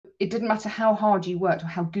it didn't matter how hard you worked or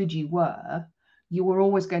how good you were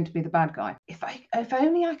always going to be the bad guy. If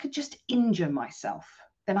only I could just injure myself,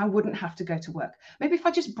 then I wouldn't have to go to work. Maybe if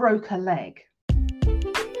I just broke a leg.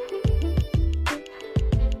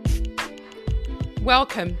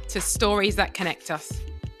 Welcome to Stories That Connect Us,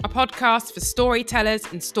 a podcast for storytellers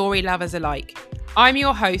and story lovers alike. I'm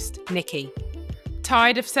your host, Nikki.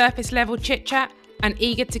 Tired of surface level chit chat and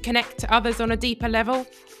eager to connect to others on a deeper level?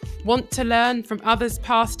 Want to learn from others'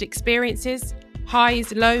 past experiences,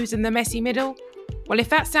 highs, lows, and the messy middle? Well, if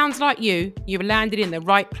that sounds like you, you've landed in the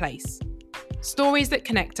right place. Stories That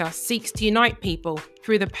Connect Us seeks to unite people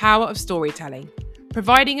through the power of storytelling,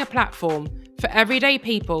 providing a platform for everyday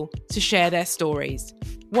people to share their stories.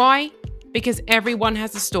 Why? Because everyone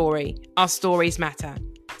has a story. Our stories matter.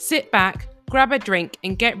 Sit back, grab a drink,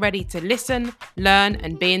 and get ready to listen, learn,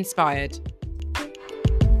 and be inspired.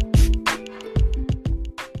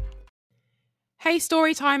 Hey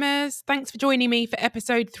Storytimers, thanks for joining me for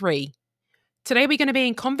episode 3. Today we're going to be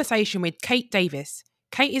in conversation with Kate Davis.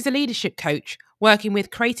 Kate is a leadership coach working with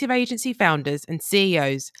creative agency founders and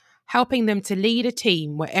CEOs, helping them to lead a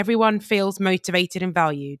team where everyone feels motivated and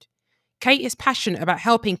valued. Kate is passionate about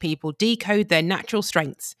helping people decode their natural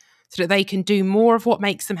strengths so that they can do more of what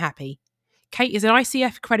makes them happy. Kate is an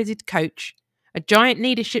ICF accredited coach, a giant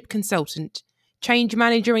leadership consultant, change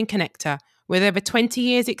manager and connector with over 20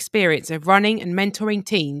 years experience of running and mentoring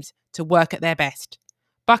teams to work at their best.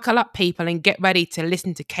 Buckle up, people, and get ready to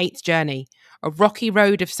listen to Kate's journey, a rocky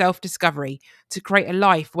road of self-discovery to create a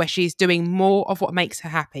life where she is doing more of what makes her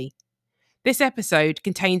happy. This episode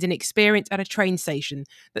contains an experience at a train station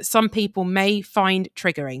that some people may find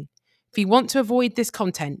triggering. If you want to avoid this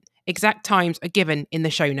content, exact times are given in the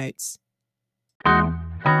show notes.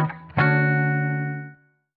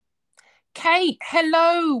 Kate,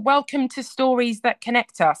 hello. Welcome to Stories That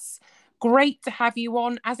Connect Us. Great to have you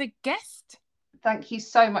on as a guest. Thank you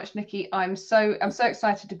so much, Nikki. I'm so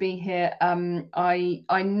excited to be here. I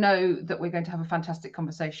know that we're going to have a fantastic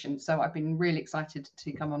conversation, so I've been really excited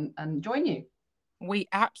to come on and join you. We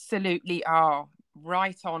absolutely are.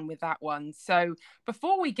 Right on with that one. So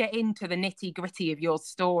before we get into the nitty-gritty of your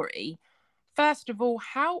story, first of all,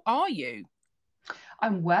 how are you?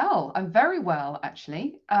 I'm well. I'm very well,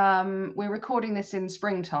 actually. We're recording this in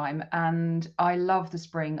springtime, and I love the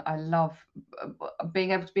spring. I love being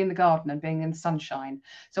able to be in the garden and being in the sunshine.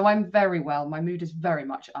 So I'm very well. My mood is very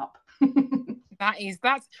much up.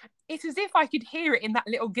 It's as if I could hear it in that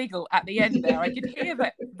little giggle at the end there. I could hear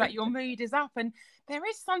that your mood is up, and there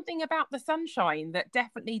is something about the sunshine that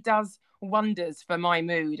definitely does wonders for my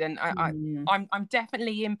mood. And I'm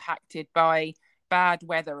definitely impacted by bad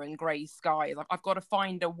weather and grey skies. I've got to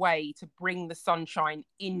find a way to bring the sunshine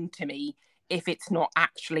into me if it's not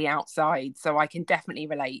actually outside. So I can definitely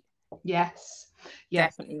relate. Yes.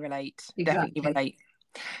 Definitely relate. Exactly. Definitely relate.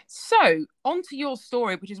 So on to your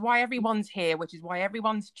story, which is why everyone's here, which is why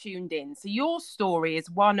everyone's tuned in. So your story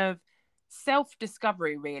is one of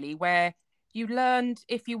self-discovery, really, where you learned,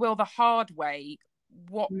 if you will, the hard way,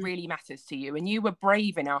 what really matters to you. And you were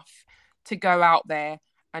brave enough to go out there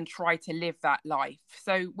and try to live that life.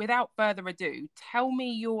 So without further ado, tell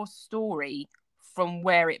me your story from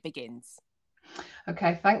where it begins.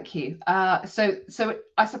 Okay, thank you. So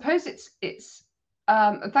I suppose it's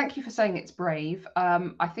thank you for saying it's brave.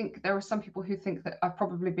 I think there are some people who think that I've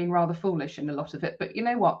probably been rather foolish in a lot of it, but you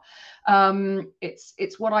know what?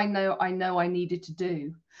 It's what I know I needed to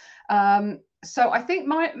do. So I think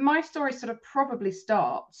my story sort of probably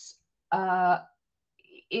starts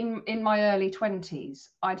in my early 20s.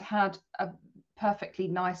 I'd had a perfectly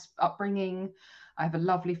nice upbringing. I have a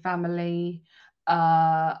lovely family,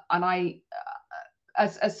 and I,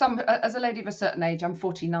 as a lady of a certain age, I'm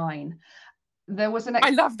 49. There was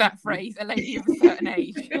I love that phrase, a lady of a certain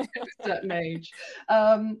age. Certain age.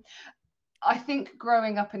 I think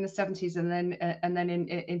growing up in the 70s and then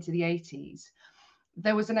into the 80s,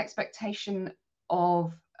 there was an expectation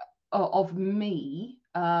of me.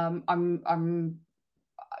 I'm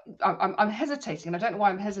hesitating, and I don't know why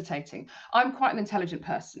I'm hesitating. I'm quite an intelligent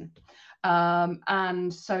person.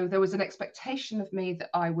 And so there was an expectation of me that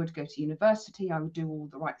I would go to university, I would do all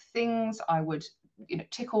the right things, I would,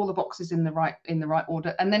 tick all the boxes in the right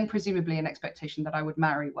order, and then presumably an expectation that I would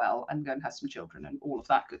marry well and go and have some children and all of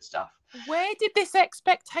that good stuff. Where did this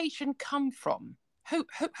expectation come from? Who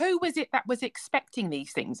was it that was expecting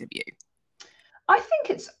these things of you? I think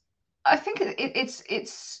it's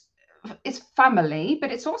family,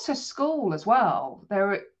 but it's also school as well.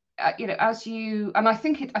 There are, and I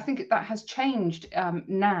think that has changed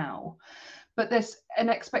now, But there's an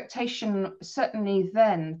expectation, certainly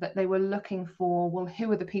then, that they were looking for, well,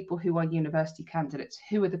 who are the people who are university candidates?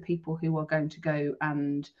 Who are the people who are going to go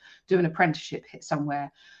and do an apprenticeship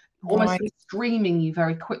somewhere? Almost Right. screaming you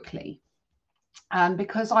very quickly. And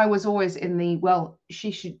because I was always in the, well,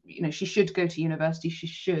 she should go to university, she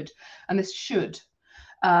should, and this should,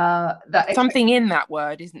 that Something in that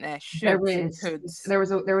word, isn't there? Should, coulds. there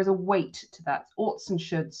is a weight to that. Oughts and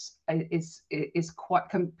shoulds is quite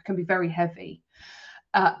can be very heavy,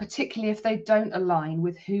 particularly if they don't align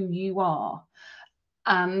with who you are.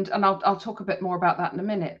 And I'll talk a bit more about that in a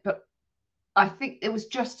minute. But I think there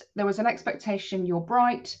was an expectation. You're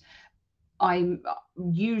bright. I'm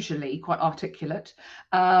usually quite articulate.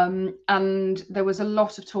 And there was a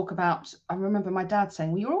lot of talk about, I remember my dad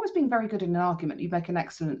saying, well, you're always being very good in an argument. You make an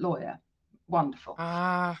excellent lawyer. Wonderful.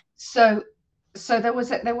 So there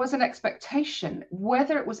was an expectation,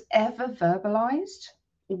 whether it was ever verbalized,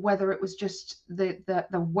 or whether it was just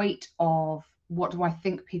the weight of, what do I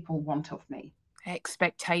think people want of me?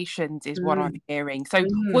 Expectations is what I'm hearing. So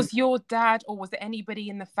was your dad, or was there anybody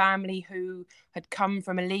in the family who had come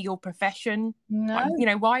from a legal profession? No.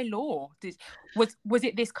 Why law? Was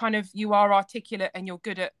it this kind of, you are articulate and you're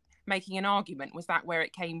good at making an argument? Was that where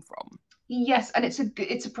it came from? Yes, and it's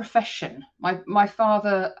a profession. My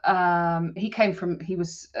father, he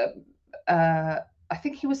was I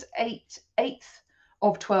think he was eighth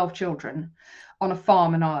of 12 children on a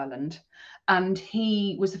farm in Ireland. And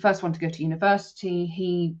he was the first one to go to university.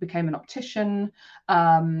 He became an optician,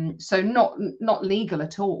 so not legal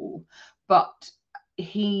at all, but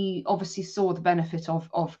he obviously saw the benefit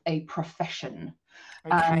of a profession.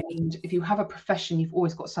 Okay. And if you have a profession, you've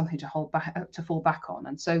always got something to fall back on.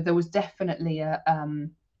 And so there was definitely a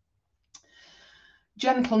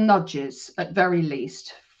gentle nudges, at very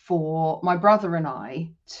least, for my brother and I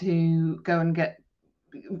to go and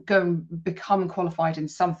become qualified in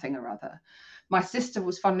something or other. My sister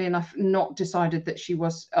was, funnily enough, not decided that she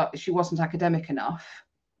wasn't academic enough.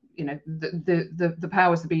 The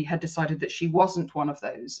powers that be had decided that she wasn't one of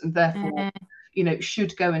those, and therefore,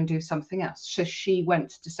 should go and do something else. So she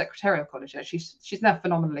went to secretarial college. She's now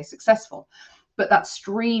phenomenally successful. But that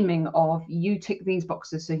streaming of, you tick these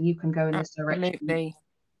boxes so you can go in this direction,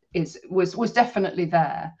 was definitely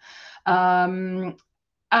there.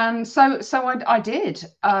 And so I did.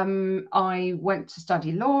 I went to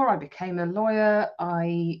study law. I became a lawyer.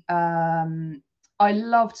 I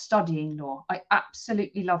loved studying law. I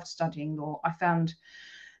absolutely loved studying law. I found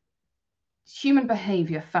human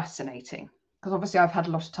behavior fascinating, because obviously I've had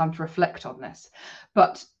a lot of time to reflect on this.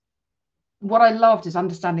 But what I loved is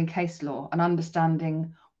understanding case law and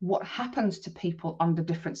understanding what happens to people under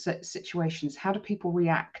different situations. How do people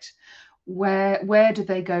react? Where do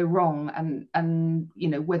they go wrong? And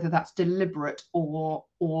whether that's deliberate or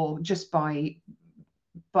just by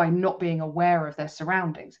not being aware of their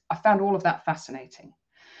surroundings. I found all of that fascinating.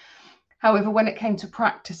 However, when it came to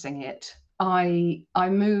practicing it, I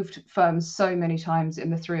moved firms so many times in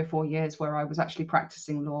the 3 or 4 years where I was actually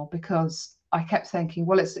practicing law, because I kept thinking,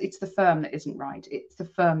 well, it's the firm that isn't right. It's the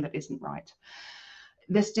firm that isn't right.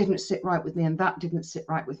 This didn't sit right with me, and that didn't sit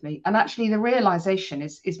right with me. And actually the realization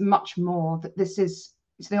is much more that it's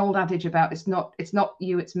the old adage about, it's not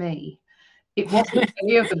you, it's me. It wasn't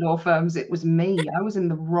any of the law firms, it was me. I was in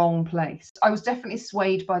the wrong place. I was definitely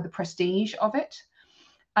swayed by the prestige of it,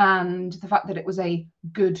 and the fact that it was a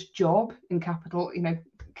good job, in capital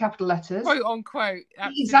letters, quote unquote.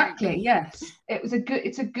 Absolutely. Exactly, yes. It's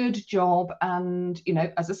a good job, and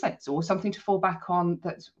as I said, it's always something to fall back on.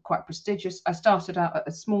 That's quite prestigious. I started out at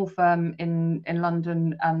a small firm in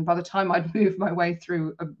London, and by the time I'd moved my way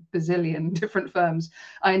through a bazillion different firms,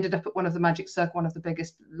 I ended up at one of the Magic Circle, one of the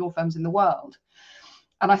biggest law firms in the world.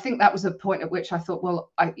 And I think that was a point at which I thought,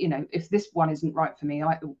 well, if this one isn't right for me,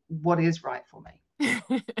 what is right for me?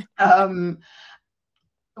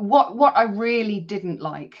 What I really didn't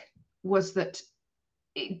like was that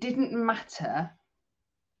it didn't matter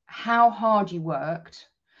how hard you worked,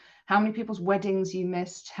 how many people's weddings you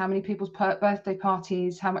missed, how many people's birthday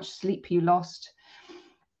parties, how much sleep you lost,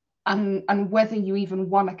 and whether you even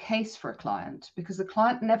won a case for a client, because the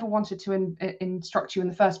client never wanted to instruct you in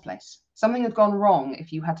the first place. Something had gone wrong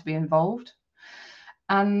if you had to be involved.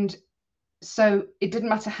 And so it didn't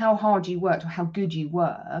matter how hard you worked or how good you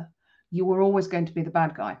were always going to be the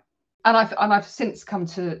bad guy. And I've since come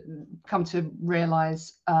to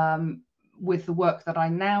realize, with the work that I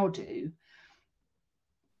now do,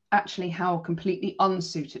 actually how completely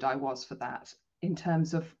unsuited I was for that, in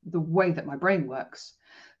terms of the way that my brain works.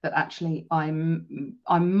 That actually I'm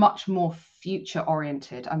much more future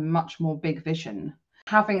oriented. I'm much more big vision.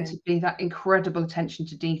 having to be that incredible attention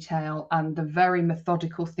to detail and the very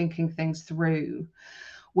methodical thinking things through,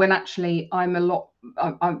 when actually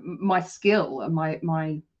my skill and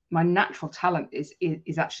my natural talent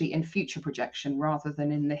is actually in future projection rather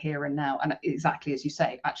than in the here and now, and exactly as you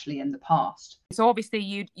say, actually in the past. So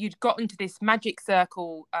obviously you'd got into this magic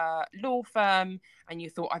circle law firm, and you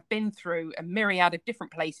thought, I've been through a myriad of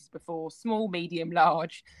different places before, small, medium,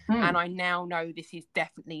 large, and I now know this is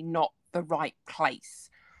definitely not the right place.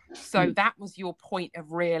 So that was your point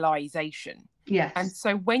of realization. Yes. And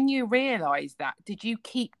so when you realized that, did you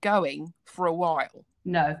keep going for a while?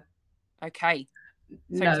 No. Okay.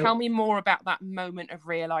 So No. tell me more about that moment of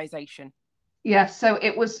realization. Yeah, so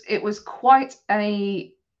it was quite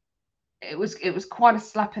a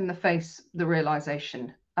slap in the face, the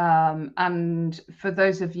realization. And for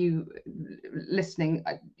those of you listening,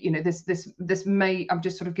 this may, I'm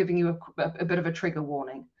just sort of giving you a bit of a trigger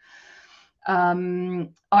warning.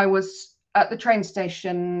 I was at the train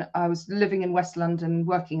station. I was living in West London,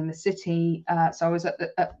 working in the city. So I was at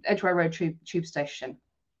Edgware Road tube station,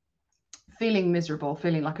 feeling miserable,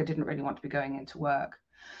 feeling like I didn't really want to be going into work.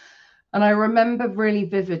 And I remember really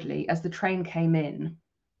vividly as the train came in,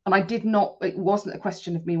 and it wasn't a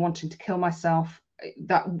question of me wanting to kill myself.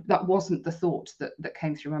 That wasn't the thought that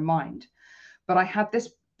came through my mind. But I had this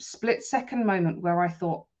split second moment where I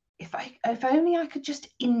thought, if only I could just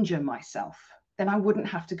injure myself, then I wouldn't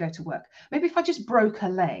have to go to work. Maybe if I just broke a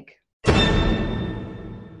leg.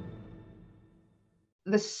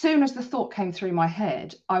 As soon as the thought came through my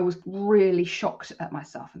head, I was really shocked at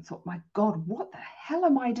myself and thought, my God, what the hell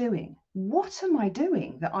am I doing? What am I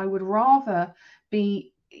doing that I would rather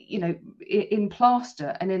be, in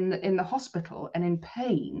plaster and in the hospital and in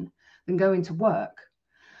pain than going to work?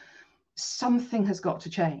 Something has got to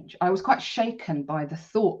change. I was quite shaken by the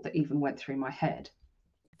thought that even went through my head.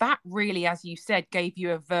 That really, as you said, gave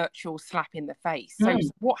you a virtual slap in the face. So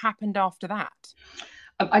what happened after that?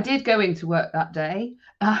 I did go into work that day.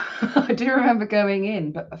 I do remember going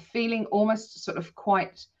in, but feeling almost sort of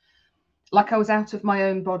quite like I was out of my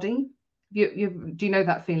own body. Do you know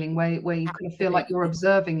that feeling where you kind of feel like you're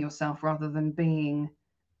observing yourself rather than being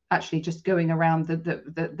actually just going around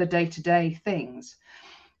the day-to-day things?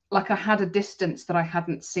 Like I had a distance that I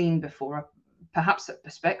hadn't seen before, perhaps a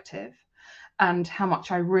perspective, and how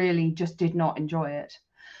much I really just did not enjoy it.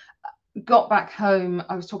 Got back home,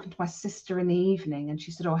 I was talking to my sister in the evening, and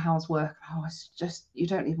she said, "Oh, how's work?" "Oh, it's just, you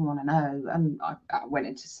don't even want to know." And I went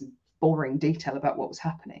into some boring detail about what was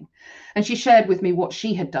happening. And she shared with me what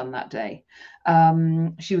she had done that day.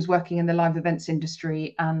 She was working in the live events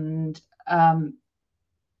industry, and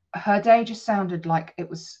her day just sounded like it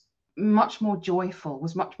was much more joyful,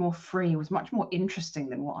 was much more free, was much more interesting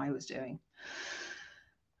than what I was doing.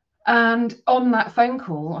 And on that phone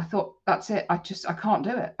call, I thought, that's it. I can't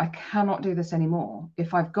do it. I cannot do this anymore.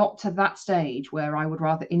 If I've got to that stage where I would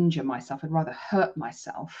rather injure myself, I'd rather hurt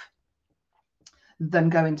myself than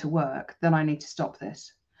go into work, then I need to stop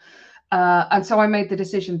this. And so I made the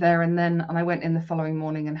decision there and then, and I went in the following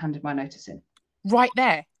morning and handed my notice in. Right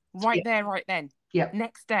there, right then. Yeah.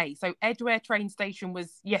 Next day. So Edgware train station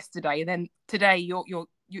was yesterday, and then today you're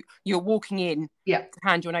walking in to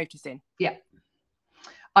hand your notice in. Yeah.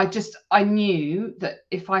 I knew that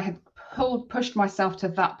if I had pushed myself to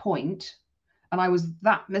that point and I was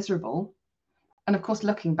that miserable, and of course,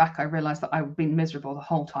 looking back, I realized that I'd been miserable the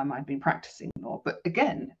whole time I'd been practicing law. But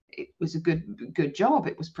again, it was a good job.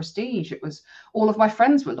 It was prestige. It was, all of my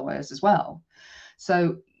friends were lawyers as well.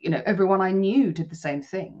 So, everyone I knew did the same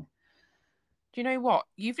thing. Do you know what?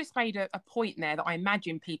 You've just made a point there that I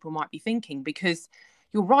imagine people might be thinking, because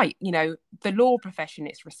you're right. The law profession,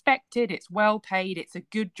 it's respected, it's well paid, it's a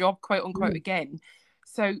good job, quote unquote, again.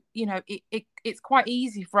 So, it's quite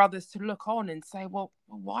easy for others to look on and say, well,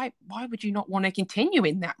 why would you not want to continue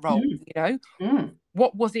in that role?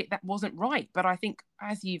 What was it that wasn't right? But I think,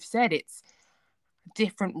 as you've said, it's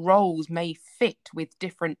different roles may fit with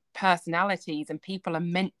different personalities, and people are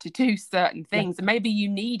meant to do certain things. And maybe you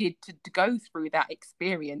needed to go through that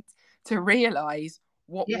experience to realize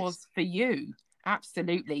what was for you.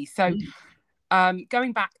 Absolutely. So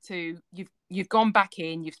going back to, you've gone back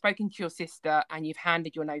in, you've spoken to your sister, and you've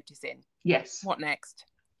handed your notice in. Yes. What next?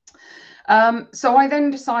 So I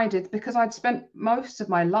then decided, because I'd spent most of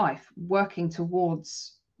my life working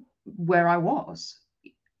towards where I was,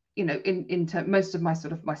 most of my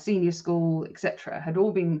sort of my senior school, etc., had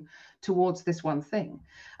all been towards this one thing.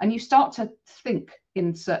 And you start to think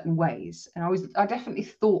in certain ways. And I definitely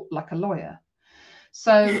thought like a lawyer.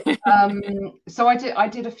 So so I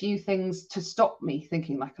did a few things to stop me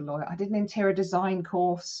thinking like a lawyer. I did an interior design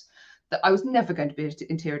course that I was never going to be an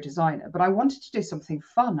interior designer, but I wanted to do something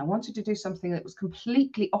fun. I wanted to do something that was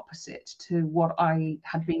completely opposite to what I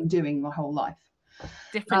had been doing my whole life.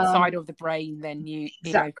 Different side of the brain than you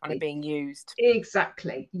know, kind of being used.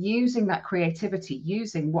 Exactly. Using that creativity,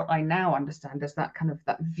 using what I now understand as that kind of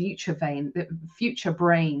that future vein, that future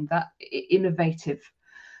brain, that innovative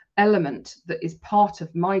element that is part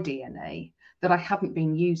of my DNA that I hadn't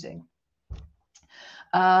been using.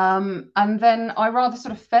 And then I rather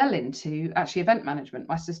sort of fell into actually event management.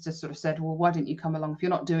 My sister sort of said, well, why don't you come along? If you're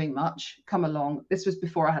not doing much, come along. This was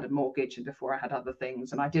before I had a mortgage and before I had other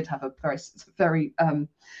things. And I did have a very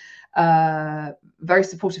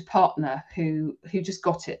supportive partner who just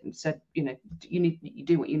got it and said, you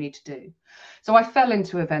do what you need to do. So I fell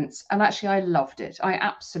into events, and actually I loved it. I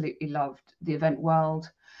absolutely loved the event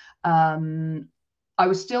world. I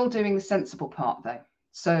was still doing the sensible part though.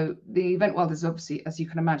 So the event world is obviously, as you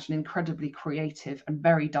can imagine, incredibly creative and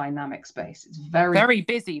very dynamic space. It's very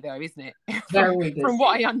busy though, isn't it? Very busy. From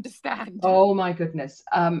what I understand. Oh my goodness.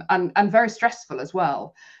 And very stressful as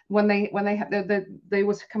well. When they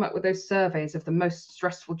always come up with those surveys of the most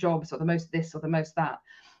stressful jobs or the most this or the most that.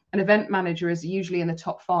 An event manager is usually in the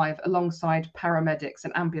top 5 alongside paramedics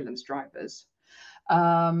and ambulance drivers.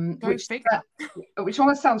 Which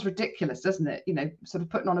almost sounds ridiculous, doesn't it? Sort of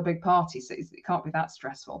putting on a big party, so it can't be that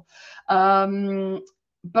stressful.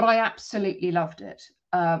 But I absolutely loved it.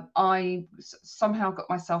 I somehow got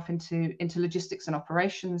myself into logistics and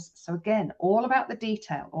operations. So again, all about the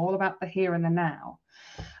detail, all about the here and the now.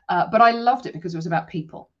 But I loved it because it was about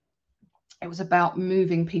people. It was about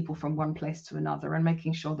moving people from one place to another and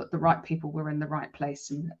making sure that the right people were in the right place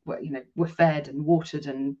and were fed and watered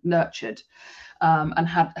and nurtured, and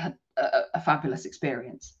had a fabulous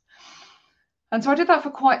experience. And so I did that for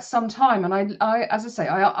quite some time, and I as I say,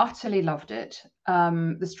 I utterly loved it.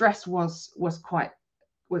 The stress was quite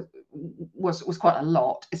a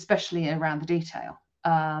lot, especially around the detail.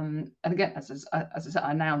 And again, as I said,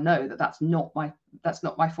 I now know that that's not my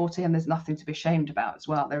forte, and there's nothing to be ashamed about as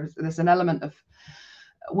well. There's an element of,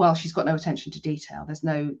 well, she's got no attention to detail. There's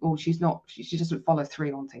no, or she doesn't follow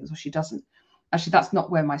through on things, or she doesn't. Actually, that's not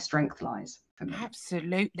where my strength lies for me.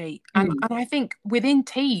 Absolutely. And I think within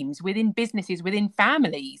teams, within businesses, within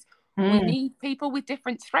families, we need people with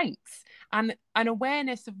different strengths, and an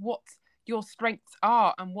awareness of what your strengths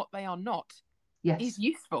are and what they are not is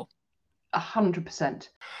useful. 100%.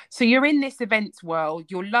 So you're in this events world,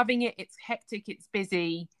 you're loving it, it's hectic, it's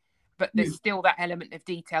busy, but there's still that element of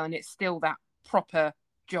detail, and it's still that proper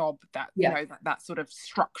job, that that sort of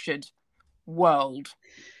structured world.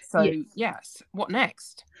 So yes, what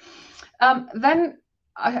next? Then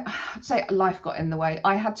I'd say life got in the way.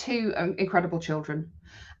 I had 2 incredible children,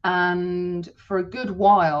 and for a good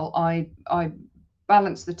while I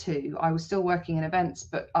balanced the 2. I was still working in events,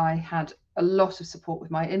 but I had a lot of support with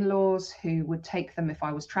my in-laws who would take them if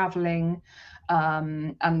I was traveling,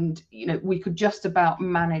 and we could just about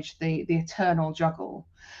manage the eternal juggle.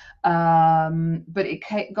 But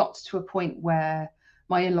it got to a point where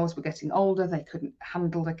my in-laws were getting older. They couldn't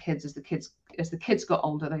handle the kids. As the kids got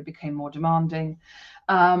older, they became more demanding.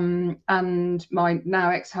 And my now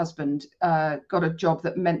ex-husband got a job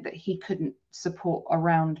that meant that he couldn't support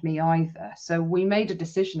around me either. So we made a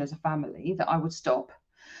decision as a family that I would stop,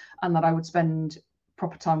 and that I would spend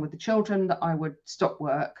proper time with the children, that I would stop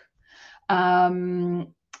work,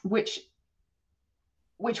 which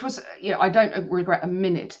was, I don't regret a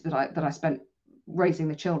minute that I spent raising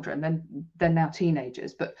the children. They're now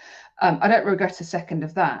teenagers, but I don't regret a second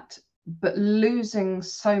of that. But losing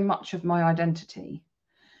so much of my identity,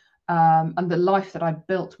 and the life that I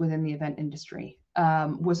built within the event industry,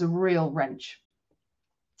 was a real wrench.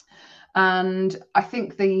 And I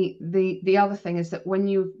think the other thing is that when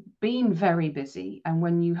you've been very busy, and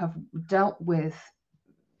when you have dealt with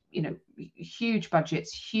huge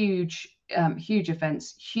budgets, huge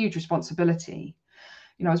events, huge responsibility,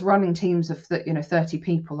 I was running teams of 30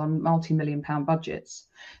 people on multi-million-pound budgets,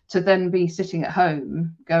 to then be sitting at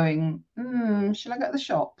home going, shall I go to the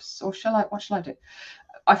shops, or what shall I do?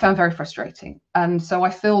 I found very frustrating. And so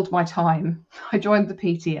I filled my time. I joined the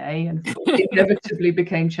PTA and inevitably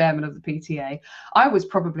became chairman of the PTA. I was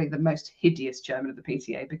probably the most hideous chairman of the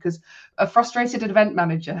PTA, because a frustrated event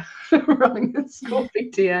manager running a school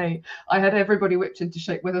PTA, I had everybody whipped into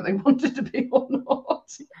shape whether they wanted to be or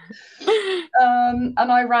not.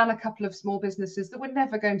 And I ran a couple of small businesses that were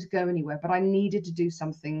never going to go anywhere, but I needed to do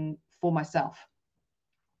something for myself,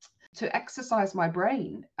 to exercise my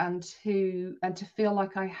brain, and to feel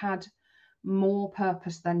like I had more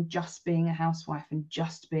purpose than just being a housewife and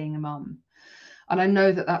just being a mum. And I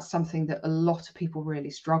know that that's something that a lot of people really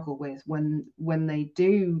struggle with when they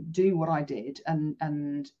do what I did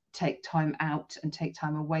and take time out and take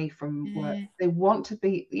time away from work. They want to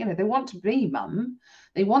be, they want to be mum.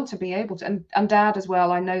 They want to be able to, and dad as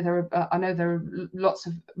well. I know there are lots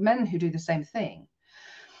of men who do the same thing,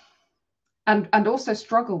 and also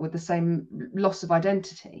struggle with the same loss of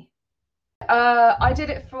identity. I did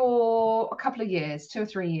it for a couple of years, 2 or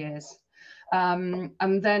 3 years,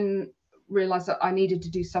 and then realized that I needed to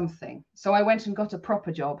do something. So I went and got a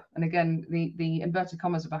proper job. And again, the inverted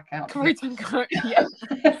commas are back out. Yeah.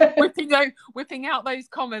 whipping out those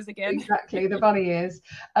commas again. Exactly, the bunny ears.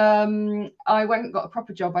 I went and got a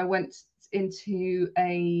proper job. I went into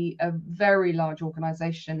a very large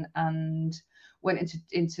organization and went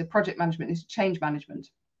into project management, into change management.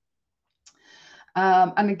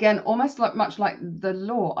 And again, almost much like the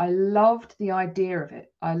law, I loved the idea of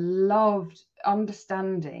it. I loved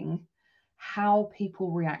understanding how people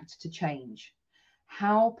react to change,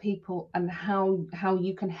 how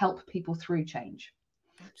you can help people through change.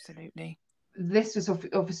 Absolutely. This is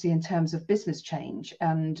obviously in terms of business change,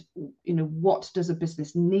 and what does a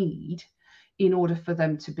business need in order for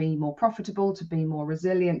them to be more profitable, to be more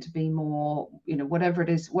resilient, to be more, whatever it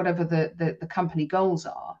is, whatever the company goals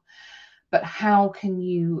are. But how can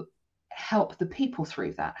you help the people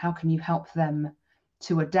through that? How can you help them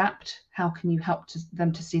to adapt? How can you help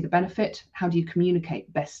them to see the benefit? How do you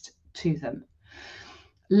communicate best to them?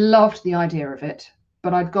 Loved the idea of it,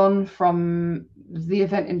 but I'd gone from the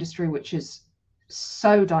event industry, which is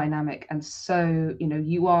so dynamic and so,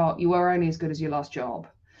 you are only as good as your last job,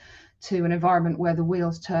 to an environment where the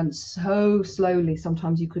wheels turned so slowly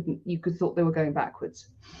sometimes you could thought they were going backwards.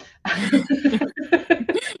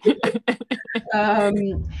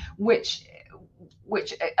 Which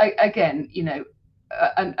again,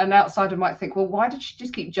 an outsider might think, well, why did she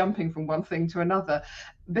just keep jumping from one thing to another?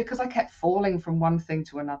 Because I kept falling from one thing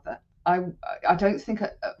to another. I don't think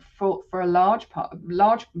for a large part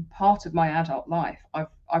of my adult life,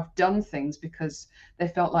 I've done things because they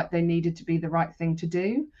felt like they needed to be the right thing to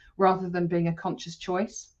do, rather than being a conscious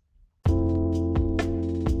choice.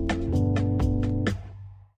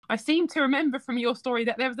 I seem to remember from your story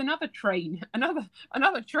that there was another train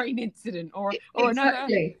incident or Exactly. another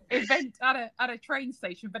event at a train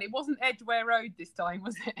station, but it wasn't Edgware Road this time,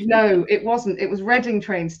 was it? No, it wasn't. It was Reading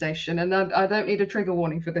train station, and I don't need a trigger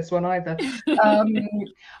warning for this one either.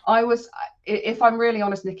 I was, if I'm really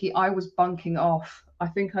honest, Nikki, I was bunking off. I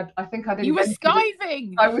think I'd. You were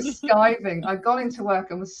skiving. I was skiving. I got into work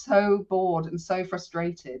and was so bored and so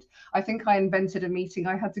frustrated. I think I invented a meeting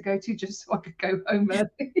I had to go to just so I could go home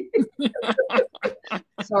early.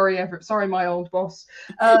 Sorry, my old boss.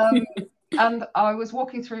 And I was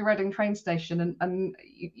walking through Reading train station, and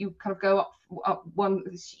you kind of go up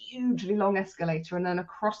this hugely long escalator, and then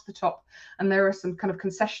across the top, and there are some kind of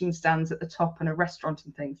concession stands at the top and a restaurant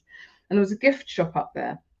and things. And there was a gift shop up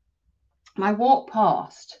there. And I walked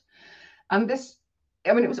past, and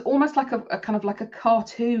it was almost like a kind of like a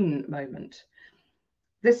cartoon moment.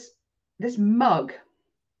 This mug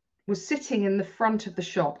was sitting in the front of the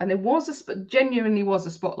shop, and there genuinely was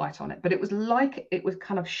a spotlight on it, but it was like it was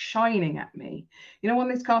kind of shining at me. One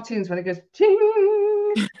of these cartoons when it goes ting.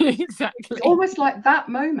 Exactly. It's almost like that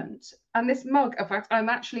moment. And this mug, in fact, I'm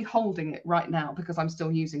actually holding it right now because I'm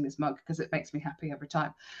still using this mug because it makes me happy every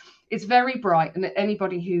time. It's very bright, and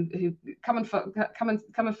anybody who come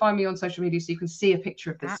and find me on social media so you can see a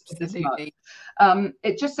picture of this mug.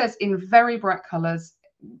 It just says in very bright colours,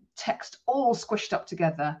 text all squished up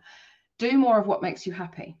together, do more of what makes you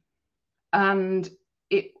happy. And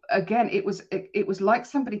it was like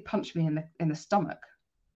somebody punched me in the stomach,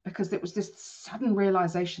 because it was this sudden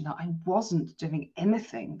realization that I wasn't doing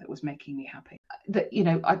anything that was making me happy. That,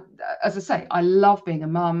 as I say, I love being a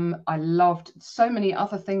mum. I loved so many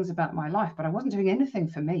other things about my life, but I wasn't doing anything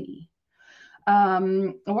for me. I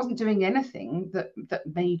wasn't doing anything that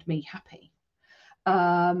made me happy.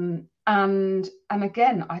 And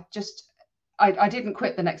again, I didn't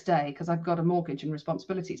quit the next day because I'd got a mortgage and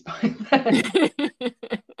responsibilities by then.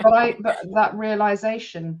 but that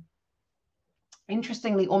realization,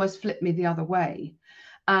 interestingly, almost flipped me the other way,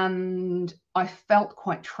 and I felt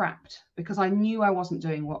quite trapped because I knew I wasn't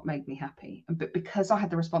doing what made me happy, but because I had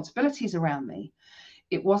the responsibilities around me,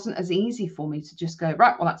 it wasn't as easy for me to just go,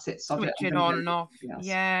 right, well, that's it, switch it on and off.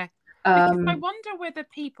 Yeah. Because I wonder whether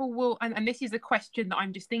people will, and this is a question that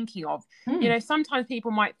I'm just thinking of, sometimes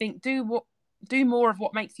people might think, do more of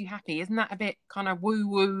what makes you happy. Isn't that a bit kind of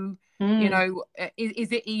woo-woo?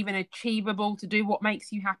 Is it even achievable to do what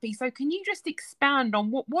makes you happy? So can you just expand on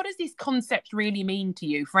what does this concept really mean to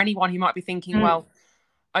you, for anyone who might be thinking, well,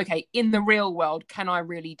 okay, in the real world, can I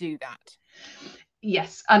really do that?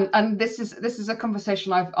 Yes, and this is a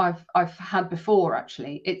conversation I've had before.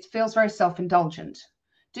 Actually, it feels very self-indulgent.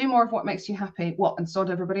 Do more of what makes you happy, and sod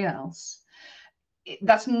everybody else.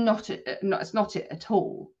 That's not it. It's not it at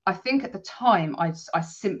all. I think at the time I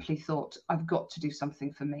simply thought, I've got to do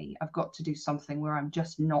something for me. I've got to do something where I'm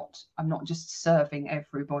not just serving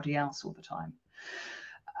everybody else all the time.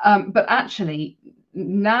 But actually,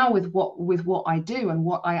 now with what I do and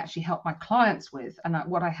what I actually help my clients with, and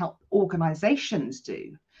what I help organizations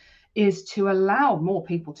do, is to allow more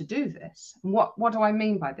people to do this. What do I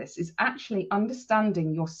mean by this? Is actually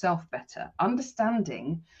understanding yourself better,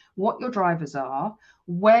 understanding what your drivers are,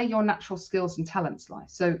 where your natural skills and talents lie.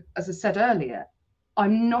 So, as I said earlier,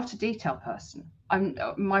 I'm not a detail person.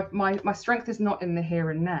 My strength is not in the here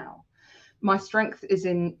and now. My strength is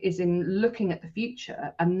in looking at the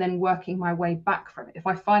future and then working my way back from it. If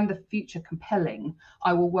I find the future compelling,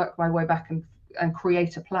 I will work my way back and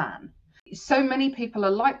create a plan. So many people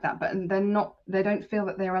are like that, but they don't feel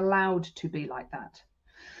that they're allowed to be like that.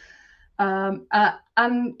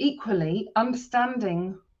 And equally,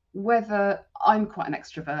 understanding whether I'm quite an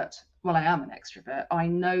extrovert. Well, I am an extrovert. I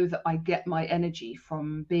know that I get my energy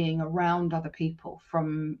from being around other people,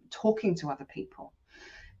 from talking to other people.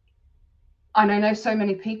 And I know so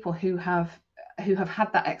many people who have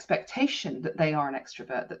had that expectation that they are an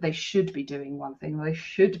extrovert, that they should be doing one thing or they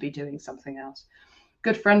should be doing something else.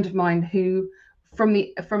 Good friend of mine who from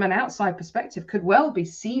an outside perspective could well be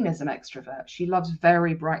seen as an extrovert. She loves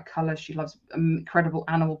very bright colors. She loves incredible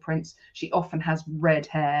animal prints. She often has red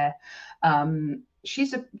hair.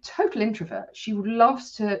 She's a total introvert. She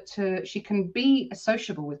loves she can be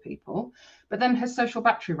sociable with people, but then her social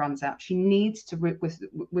battery runs out. She needs to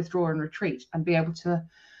withdraw and retreat and be able to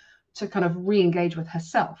kind of re-engage with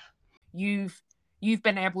herself. You've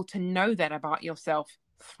been able to know that about yourself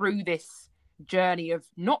through this journey of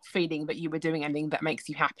not feeling that you were doing anything that makes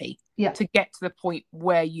you happy, to get to the point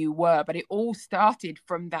where you were. But it all started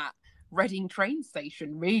from that Reading train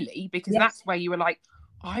station, really, because that's where you were like,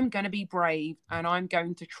 I'm going to be brave and I'm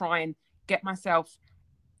going to try and get myself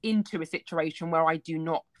into a situation where I do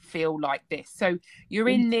not feel like this. So you're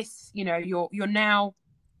in this, you're now,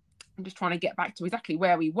 I'm just trying to get back to exactly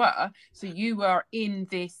where we were. So you were in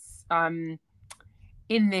this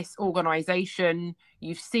organization.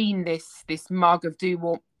 You've seen this mug of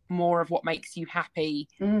do more of what makes you happy.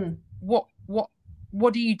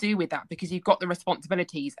 What do you do with that? Because you've got the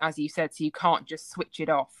responsibilities, as you said, so you can't just switch it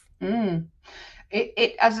off.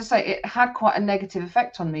 It as I say, it had quite a negative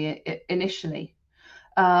effect on me initially.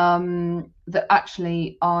 That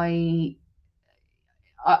actually I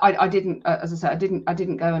didn't, as I said, I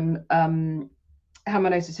didn't go and have my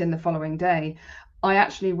notice in the following day. I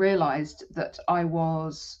actually realised that I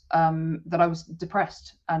was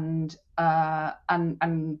depressed and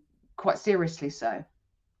quite seriously so.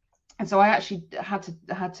 And so I actually had to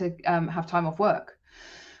have time off work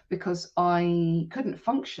because I couldn't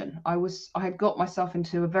function. I had got myself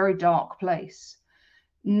into a very dark place,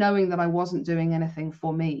 knowing that I wasn't doing anything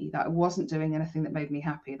for me, that I wasn't doing anything that made me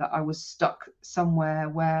happy, that I was stuck somewhere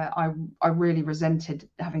where I really resented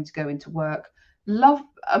having to go into work. Love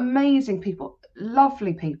amazing people,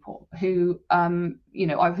 lovely people who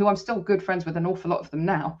who I'm still good friends with, an awful lot of them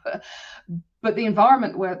now, but the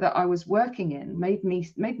environment that I was working in made me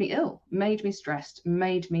ill, made me stressed,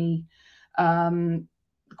 made me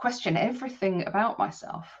question everything about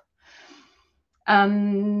myself.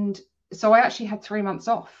 And so I actually had 3 months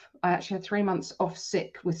off. I actually had 3 months off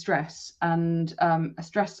sick with stress and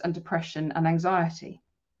depression and anxiety.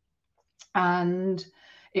 And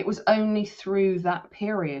it was only through that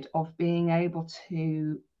period of being able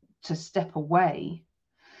to step away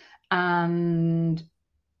and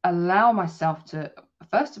allow myself to,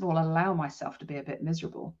 first of all, allow myself to be a bit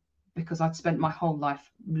miserable, because I'd spent my whole life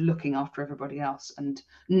looking after everybody else and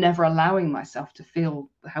never allowing myself to feel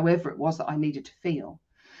however it was that I needed to feel.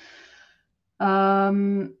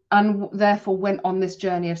 And therefore went on this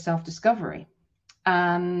journey of self-discovery.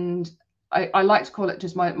 And I like to call it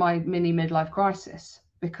just my mini midlife crisis,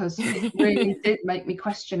 because it really did make me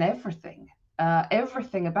question everything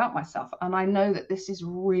about myself. And I know that this is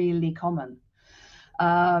really common.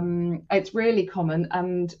 It's really common,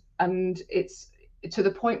 and it's to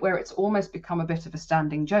the point where it's almost become a bit of a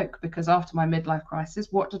standing joke, because after my midlife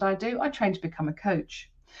crisis, what did I do? I trained to become a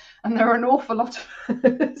coach. And there are an awful lot of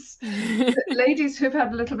ladies who've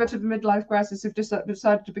had a little bit of midlife crisis who've just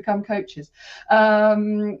decided to become coaches.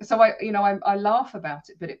 So I laugh about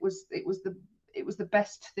it, but it was the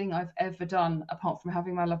best thing I've ever done, apart from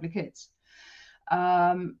having my lovely kids.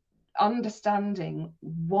 understanding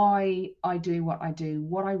why I do what I do,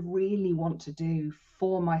 what I really want to do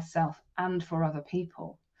for myself and for other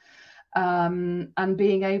people, and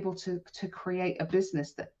being able to create a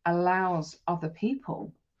business that allows other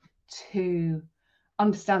people to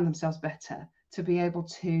understand themselves better, to be able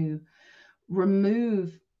to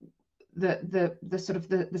remove the sort of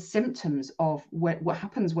the symptoms of what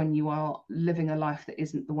happens when you are living a life that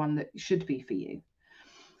isn't the one that should be for you.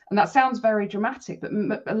 And that sounds very dramatic,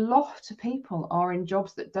 but a lot of people are in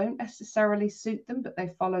jobs that don't necessarily suit them, but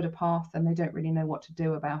they've followed a path and they don't really know what to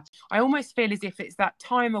do about it. I almost feel as if it's that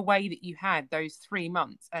time away that you had, those 3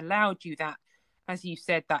 months, allowed you that, as you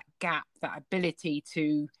said, that gap, that ability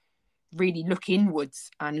to really look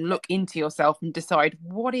inwards and look into yourself and decide,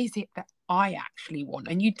 what is it that I actually want?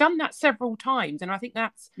 And you've done that several times. And I think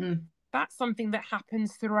that's something that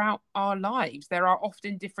happens throughout our lives. There are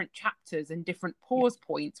often different chapters and different pause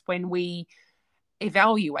points when we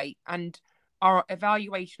evaluate, and our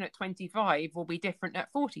evaluation at 25 will be different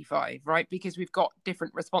at 45, right? Because we've got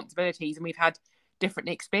different responsibilities and we've had different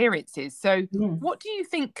experiences. So what do you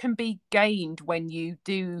think can be gained when you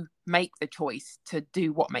do make the choice to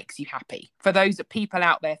do what makes you happy? For those people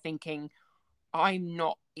out there thinking, I'm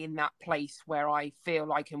not in that place where I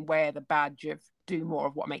feel I can wear the badge of do more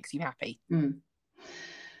of what makes you happy.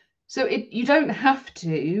 So you don't have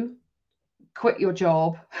to quit your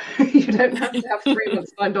job. You don't have to have 3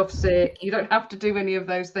 months signed off sick. You don't have to do any of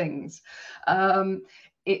those things.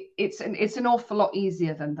 It's an awful lot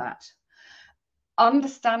easier than that.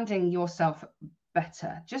 Understanding yourself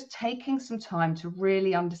better, just taking some time to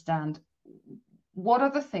really understand what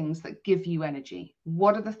are the things that give you energy,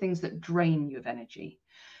 what are the things that drain you of energy.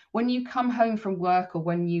 When you come home from work, or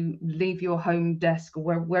when you leave your home desk,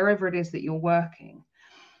 or wherever it is that you're working,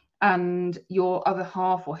 and your other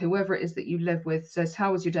half or whoever it is that you live with says,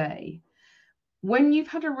 how was your day? When you've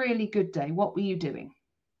had a really good day, what were you doing?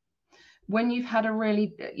 When you've had a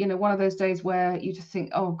really, one of those days where you just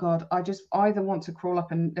think, oh God, I just either want to crawl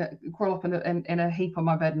up in a heap on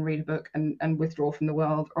my bed and read a book and withdraw from the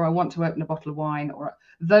world, or I want to open a bottle of wine, or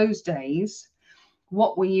those days,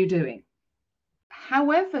 what were you doing?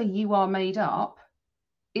 However you are made up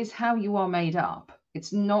is how you are made up.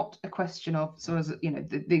 It's not a question of, so as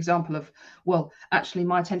the example of, well, actually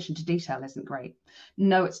my attention to detail isn't great.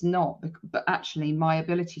 No, it's not. But actually my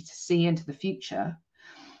ability to see into the future,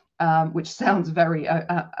 which sounds very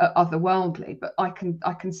otherworldly, but I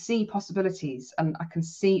can see possibilities and I can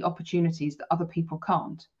see opportunities that other people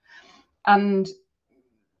can't. And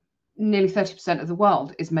nearly 30% of the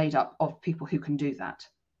world is made up of people who can do that.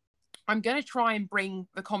 I'm going to try and bring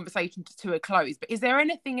the conversation to a close, but is there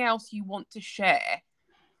anything else you want to share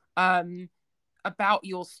about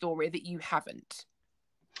your story that you haven't?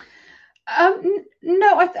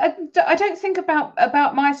 No, I don't think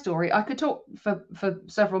about my story. I could talk for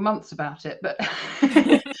several months about it, but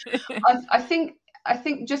I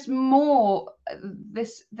think just more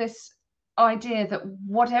this idea that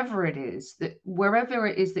whatever it is, that wherever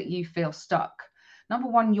it is that you feel stuck, number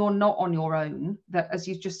one, you're not on your own. That, as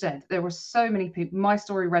you just said, there were so many people. My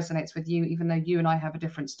story resonates with you, even though you and I have a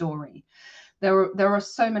different story. There are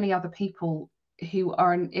so many other people who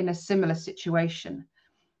are in a similar situation.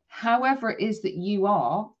 However it is that you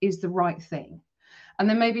are is the right thing. And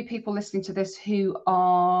there may be people listening to this who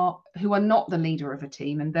are not the leader of a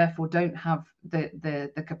team and therefore don't have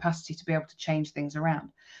the capacity to be able to change things around.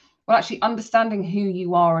 Well, actually understanding who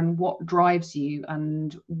you are and what drives you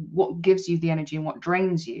and what gives you the energy and what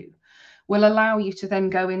drains you will allow you to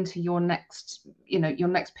then go into your next, your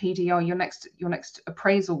next PDR, your next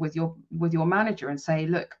appraisal with your manager and say,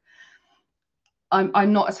 look,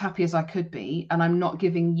 I'm not as happy as I could be, and I'm not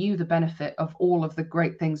giving you the benefit of all of the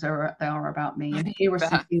great things there are about me. And here are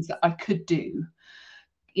some things that I could do.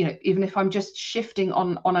 Even if I'm just shifting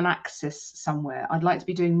on an axis somewhere, I'd like to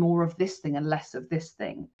be doing more of this thing and less of this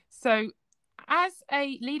thing. So as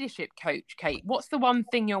a leadership coach, Kate, what's the one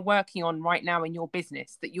thing you're working on right now in your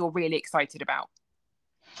business that you're really excited about?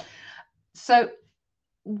 So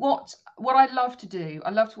what I love to do,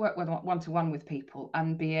 I love to work with one-to-one with people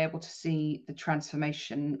and be able to see the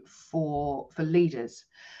transformation for leaders.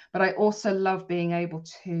 But I also love being able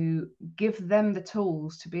to give them the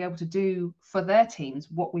tools to be able to do for their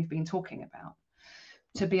teams what we've been talking about,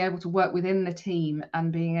 to be able to work within the team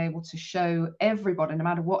and being able to show everybody, no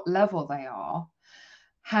matter what level they are,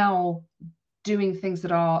 how doing things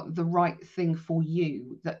that are the right thing for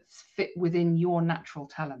you, that fit within your natural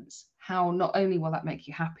talents, how not only will that make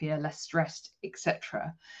you happier, less stressed,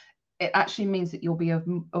 etc., it actually means that you'll be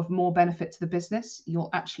of more benefit to the business. You'll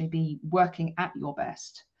actually be working at your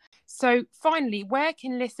best. So finally, where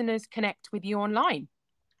can listeners connect with you online?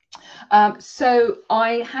 So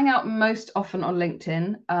I hang out most often on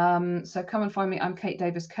LinkedIn. So come and find me. I'm Kate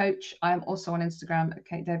Davis Coach. I am also on Instagram at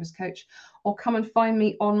Kate Davis Coach, or come and find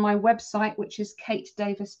me on my website, which is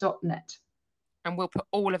katedavis.net. And we'll put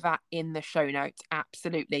all of that in the show notes.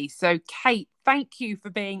 Absolutely. So, Kate, thank you for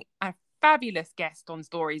being a fabulous guest on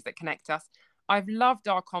Stories That Connect Us. I've loved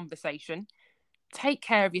our conversation. Take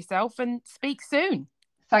care of yourself and speak soon.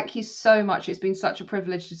 Thank you so much. It's been such a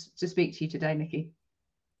privilege to speak to you today, Nikki.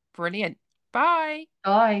 Brilliant. Bye.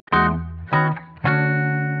 Bye.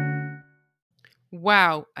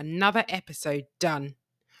 Wow, another episode done.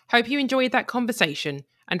 Hope you enjoyed that conversation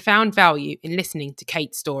and found value in listening to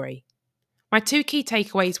Kate's story. My 2 key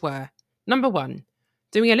takeaways were: number 1,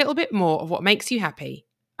 doing a little bit more of what makes you happy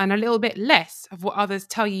and a little bit less of what others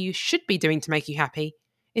tell you should be doing to make you happy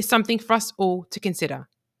is something for us all to consider.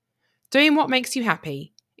 Doing what makes you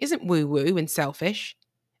happy isn't woo-woo and selfish.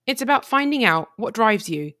 It's about finding out what drives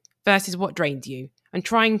you versus what drains you and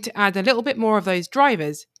trying to add a little bit more of those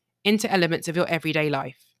drivers into elements of your everyday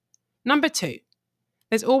life. Number 2,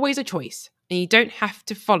 there's always a choice and you don't have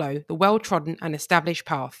to follow the well-trodden and established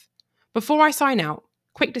path. Before I sign out,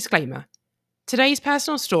 quick disclaimer. Today's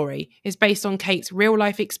personal story is based on Kate's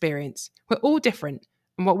real-life experience. We're all different,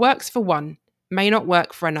 and what works for one may not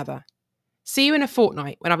work for another. See you in a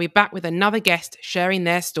fortnight when I'll be back with another guest sharing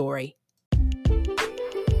their story.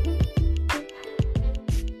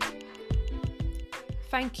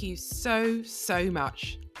 Thank you so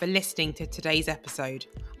much for listening to today's episode.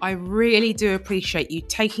 I really do appreciate you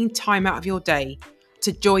taking time out of your day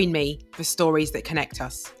to join me for Stories That Connect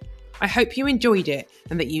Us. I hope you enjoyed it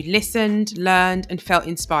and that you listened, learned, and felt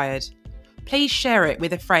inspired. Please share it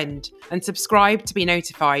with a friend and subscribe to be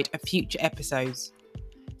notified of future episodes.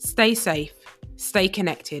 Stay safe, stay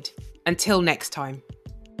connected. Until next time.